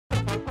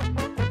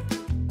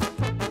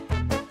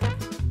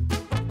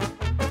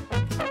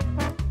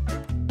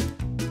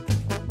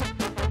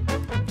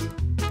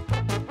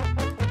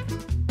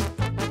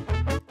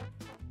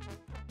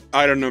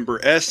Item Number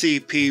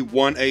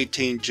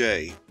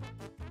SCP-118-J.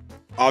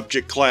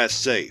 Object Class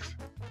Safe.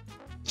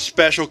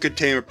 Special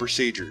Containment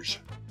Procedures.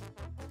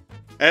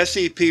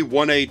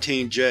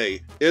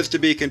 SCP-118-J is to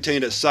be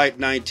contained at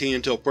Site-19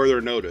 until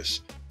further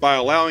notice, by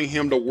allowing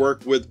him to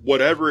work with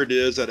whatever it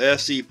is that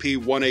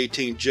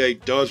SCP-118-J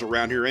does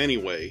around here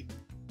anyway.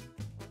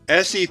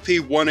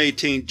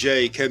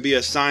 SCP-118-J can be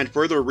assigned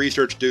further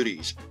research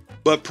duties,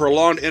 but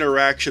prolonged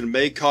interaction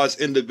may cause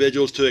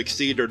individuals to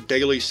exceed their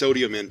daily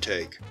sodium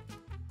intake.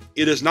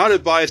 It is not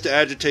advised to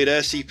agitate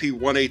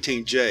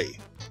SCP-118-J,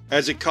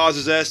 as it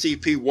causes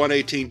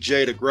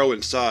SCP-118-J to grow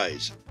in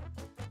size.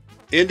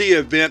 In the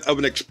event of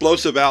an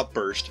explosive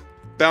outburst,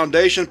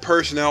 Foundation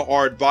personnel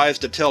are advised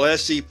to tell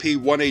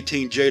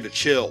SCP-118-J to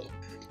chill,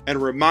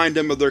 and remind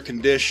them of their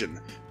condition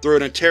through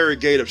an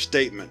interrogative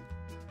statement.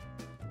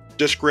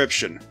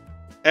 Description: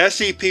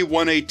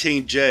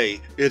 SCP-118-J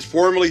is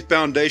formerly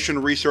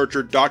Foundation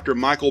researcher Dr.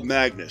 Michael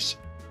Magnus,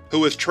 who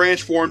was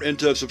transformed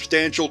into a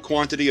substantial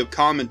quantity of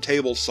common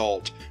table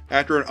salt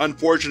after an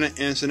unfortunate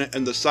incident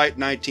in the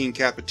Site-19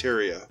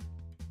 cafeteria.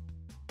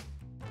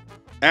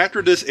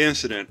 After this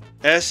incident,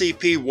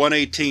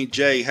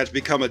 SCP-118-J has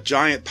become a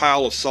giant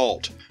pile of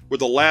salt,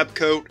 with a lab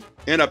coat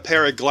and a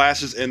pair of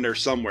glasses in there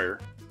somewhere.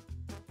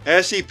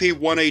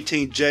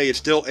 SCP-118-J is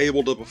still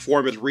able to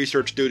perform his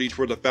research duties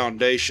for the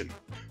Foundation,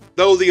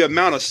 though the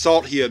amount of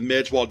salt he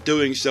emits while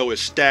doing so is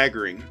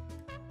staggering.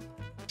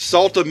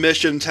 Salt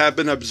emissions have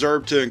been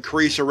observed to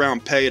increase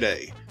around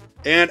payday,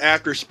 and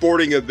after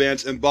sporting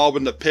events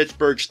involving the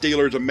Pittsburgh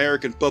Steelers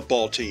American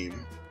football team.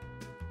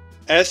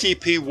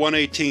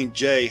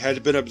 SCP-118-J has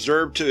been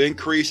observed to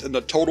increase in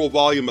the total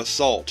volume of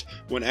salt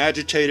when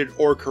agitated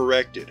or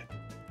corrected.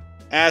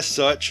 As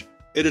such,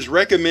 it is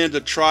recommended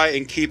to try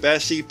and keep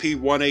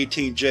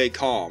SCP-118-J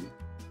calm.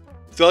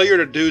 Failure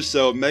to do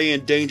so may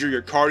endanger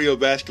your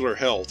cardiovascular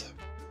health.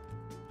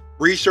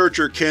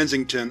 Researcher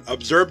Kensington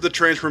observed the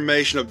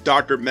transformation of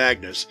Dr.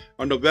 Magnus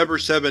on November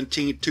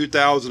 17,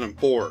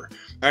 2004,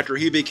 after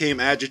he became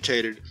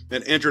agitated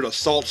and entered a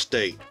salt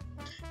state,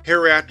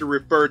 hereafter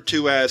referred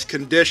to as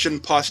condition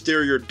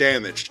posterior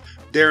damaged,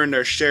 during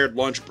their shared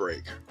lunch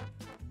break.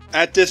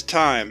 At this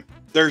time,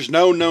 there is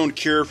no known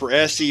cure for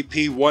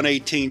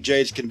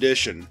SCP-118-J's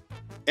condition,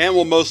 and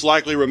will most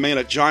likely remain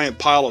a giant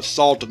pile of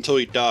salt until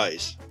he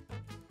dies.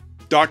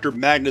 Dr.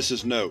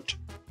 Magnus's note: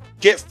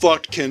 "Get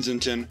fucked,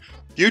 Kensington.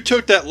 You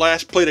took that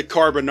last plate of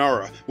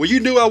carbonara when you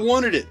knew I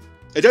wanted it,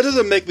 and that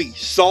doesn't make me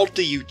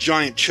salty, you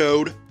giant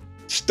chode.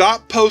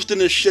 Stop posting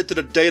this shit to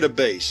the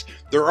database.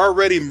 They're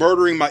already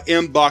murdering my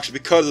inbox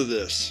because of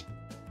this."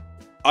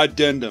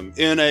 Addendum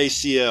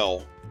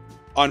NACL.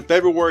 On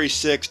February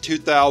 6,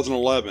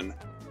 2011,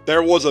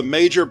 there was a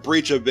major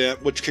breach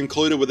event which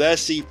concluded with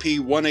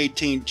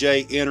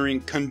SCP-118-J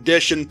entering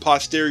condition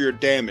posterior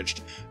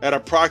damaged at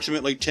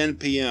approximately 10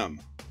 PM,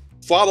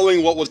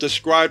 following what was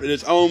described in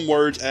his own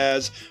words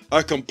as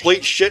a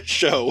complete shit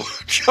show.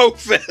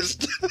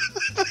 Chokefest.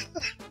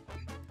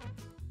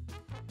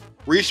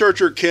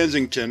 Researcher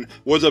Kensington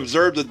was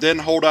observed to then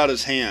hold out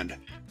his hand,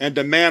 and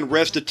demand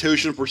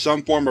restitution for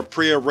some form of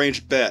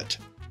prearranged bet.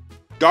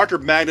 Dr.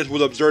 Magnus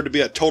was observed to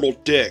be a total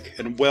dick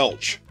and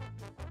welch.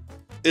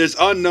 It is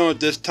unknown at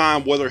this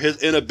time whether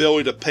his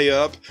inability to pay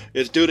up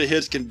is due to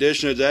his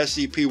condition as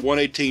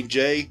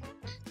SCP-118-J,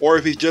 or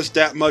if he's just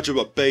that much of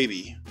a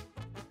baby.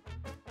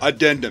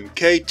 Addendum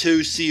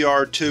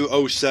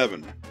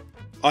K2CR207.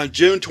 On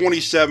June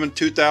 27,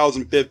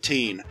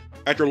 2015,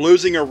 after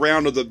losing a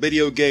round of the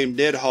video game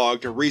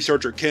Nidhogg to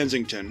Researcher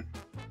Kensington,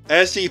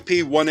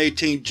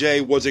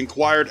 SCP-118-J was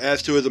inquired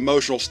as to his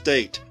emotional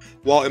state,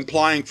 while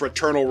implying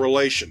fraternal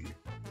relation.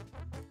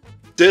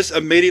 This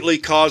immediately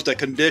caused a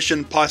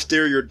condition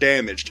posterior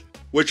damaged,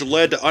 which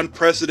led to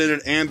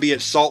unprecedented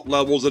ambient salt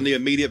levels in the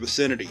immediate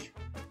vicinity.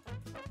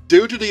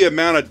 Due to the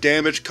amount of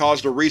damage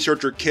caused to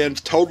Researcher Ken's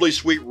totally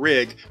sweet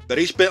rig that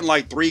he spent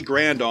like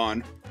 $3,000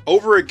 on,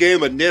 over a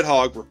game of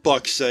Nidhogg for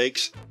fuck's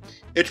sakes,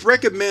 it's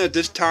recommended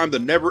this time to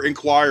never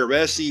inquire of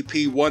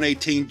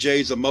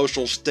SCP-118-J's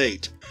emotional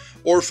state,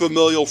 or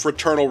familial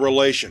fraternal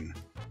relation.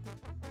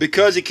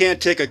 Because he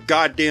can't take a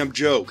goddamn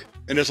joke,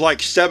 and is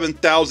like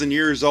 7,000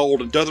 years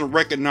old and doesn't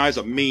recognize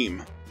a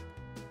meme.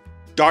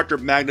 Dr.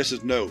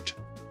 Magnus's note: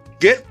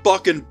 "Get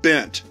fucking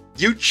bent.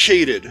 You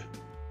cheated."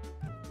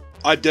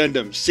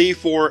 Addendum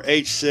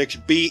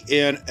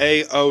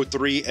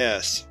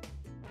C4H6BNA03S.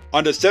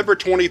 On December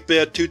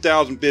 25,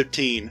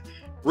 2015,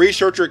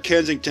 Researcher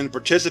Kensington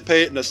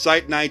participated in the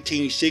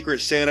Site-19 Secret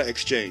Santa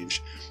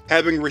exchange,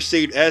 having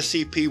received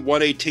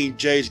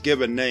SCP-118-J's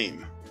given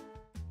name.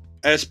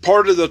 As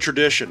part of the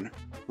tradition,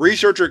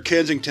 Researcher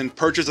Kensington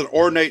purchased an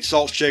ornate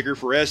salt shaker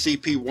for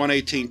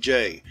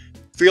SCP-118-J,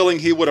 feeling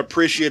he would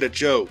appreciate a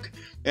joke,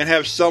 and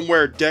have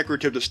somewhere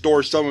decorative to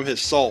store some of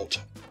his salt.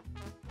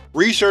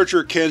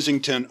 Researcher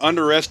Kensington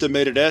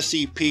underestimated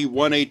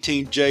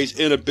SCP-118-J's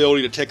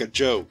inability to take a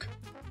joke,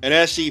 and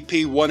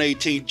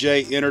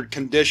SCP-118-J entered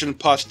condition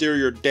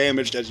posterior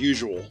damaged as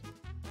usual.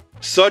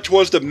 Such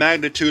was the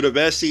magnitude of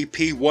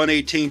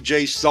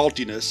SCP-118-J's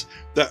saltiness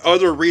that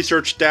other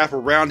research staff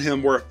around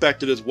him were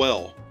affected as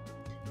well.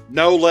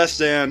 no less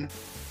than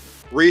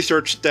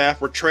research staff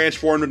were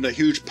transformed into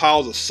huge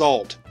piles of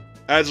salt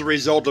as a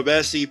result of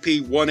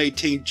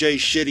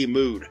SCP-118-J's shitty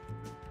mood,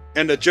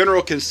 and the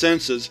general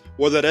consensus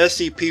was that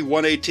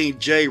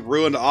SCP-118-J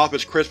ruined the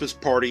office Christmas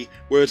party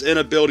with its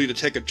inability to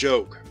take a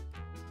joke.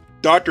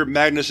 Dr.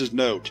 Magnus's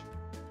note: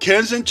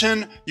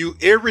 Kensington, you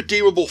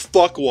irredeemable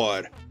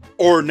fuckwad.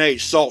 Ornate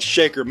salt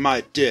shaker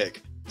my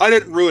dick. I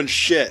didn't ruin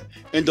shit,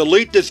 and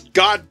delete this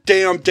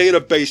goddamn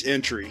database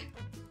entry.